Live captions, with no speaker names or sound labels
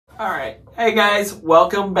All right. Hey guys,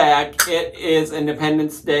 welcome back. It is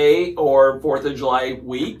Independence Day or 4th of July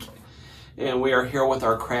week, and we are here with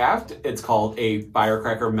our craft. It's called a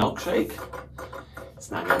Firecracker Milkshake.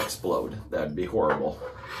 It's not going to explode. That would be horrible.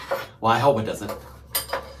 Well, I hope it doesn't.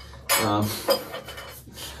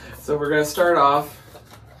 So we're going to start off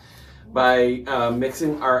by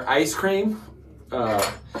mixing our ice cream. We're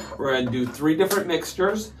going to do 3 different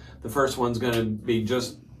mixtures. The first one's going to be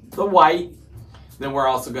just the white. Then we're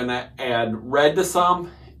also going to add red to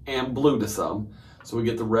some and blue to some. So we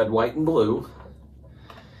get the red, white, and blue.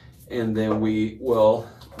 And then we will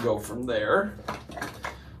go from there.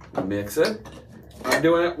 Mix it. I'm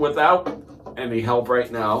doing it without any help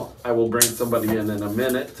right now. I will bring somebody in a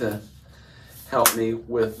minute to help me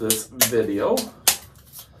with this video.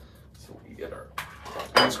 So we get our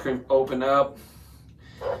ice cream open up.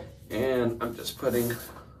 And I'm just putting...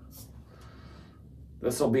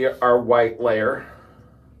 This will be our white layer.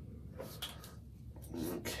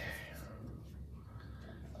 Okay.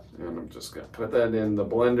 And I'm just going to put that in the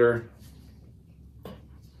blender.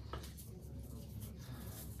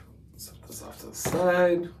 Set this off to the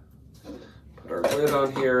side. Put our lid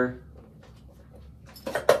on here.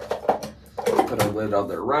 Put our lid on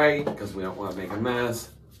there right, because we don't want to make a mess.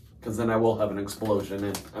 Because then I will have an explosion,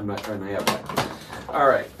 and I'm not trying to have that. All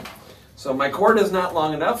right. So my cord is not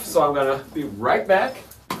long enough, so I'm going to be right back.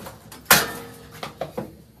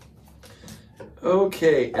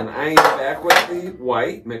 Okay, and I am back with the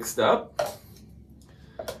white mixed up.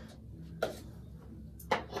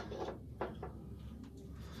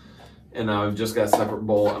 And now I've just got a separate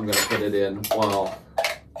bowl. I'm going to put it in while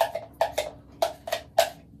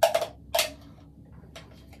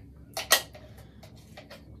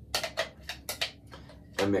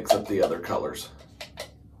I mix up the other colors.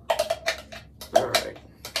 All right.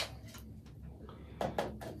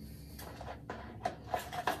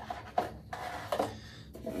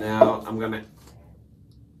 Now I'm gonna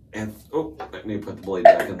add, oh, I need to put the blade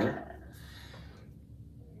back in there.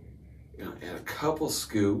 I'm gonna add a couple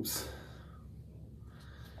scoops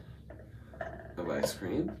of ice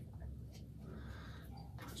cream.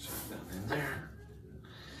 Push that down in there.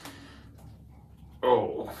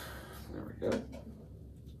 Oh, there we go.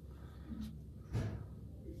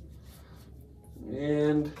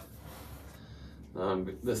 And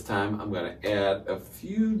this time I'm going to add a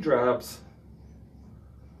few drops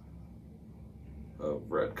of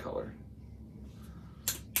red color.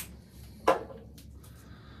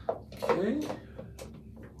 Okay.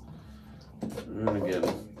 And again,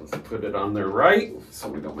 let's put it on there right so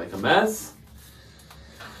we don't make a mess.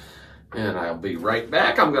 And I'll be right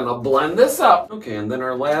back. I'm going to blend this up. Okay, and then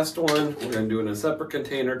our last one, we're going to do it in a separate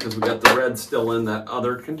container because we got the red still in that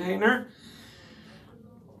other container.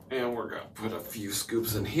 And we're going to put a few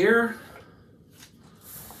scoops in here.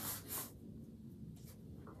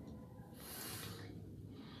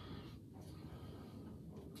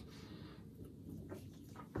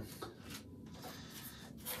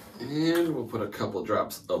 And we'll put a couple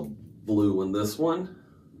drops of blue in this one.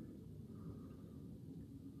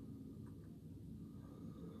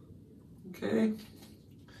 Okay.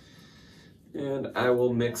 And I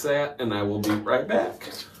will mix that and I will be right back.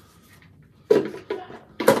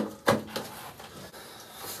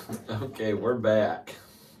 Okay, we're back.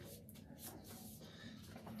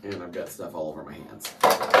 And I've got stuff all over my hands.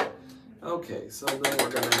 Okay, so then we're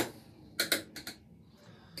gonna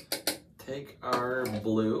take our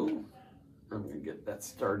blue. I'm gonna get that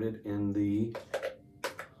started in the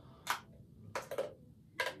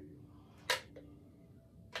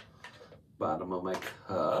bottom of my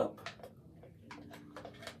cup.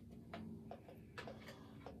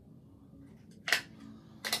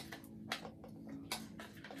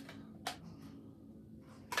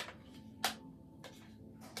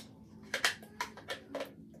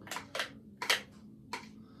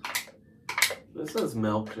 This is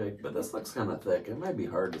milkshake, but this looks kind of thick. It might be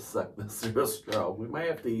hard to suck this through a straw. We might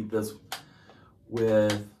have to eat this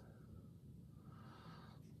with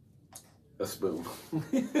a spoon.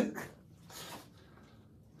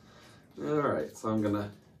 All right, so I'm gonna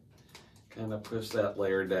kind of push that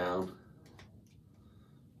layer down.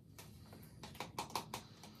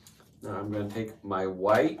 Now I'm gonna take my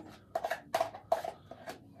white.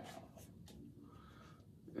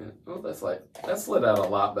 And, oh, that slid out a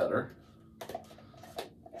lot better.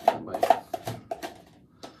 Okay,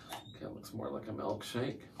 it looks more like a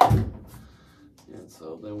milkshake. And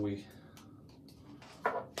so then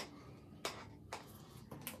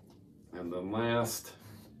and then last,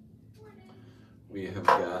 we have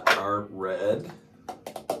got our red.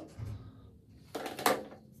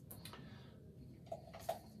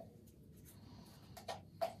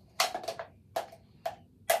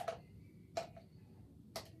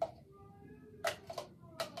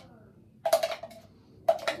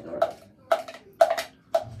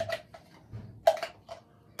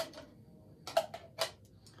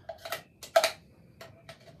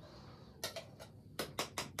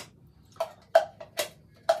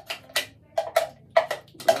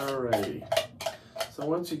 So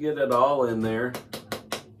once you get it all in there,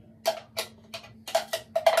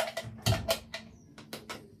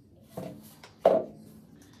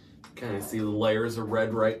 kind of see the layers of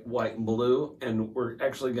red, white, and blue, and we're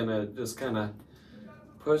actually gonna just kind of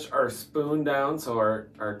push our spoon down so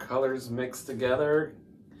our colors mix together.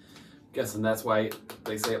 Guessing that's why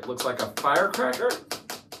they say it looks like a firecracker.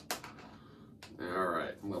 All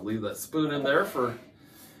right, I'm gonna leave that spoon in there for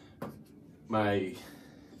my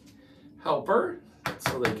helper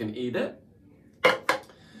so they can eat it.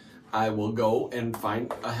 I will go and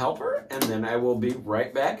find a helper, and then I will be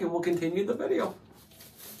right back and we'll continue the video.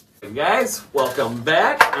 Hey guys, welcome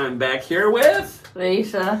back. I'm back here with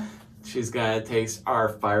Lisa. She's gonna taste our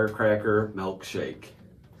Firecracker Milkshake.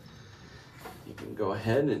 You can go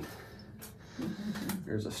ahead and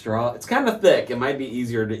there's a straw. It's kind of thick. It might be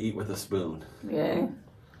easier to eat with a spoon. Okay.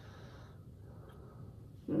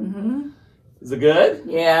 Is it good?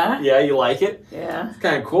 Yeah. Yeah, you like it? Yeah. It's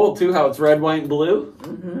kind of cool too how it's red, white, and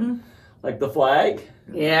blue. Like the flag.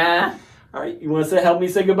 Yeah. All right, you want to help me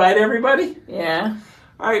say goodbye to everybody? Yeah.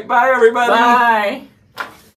 All right, bye everybody. Bye.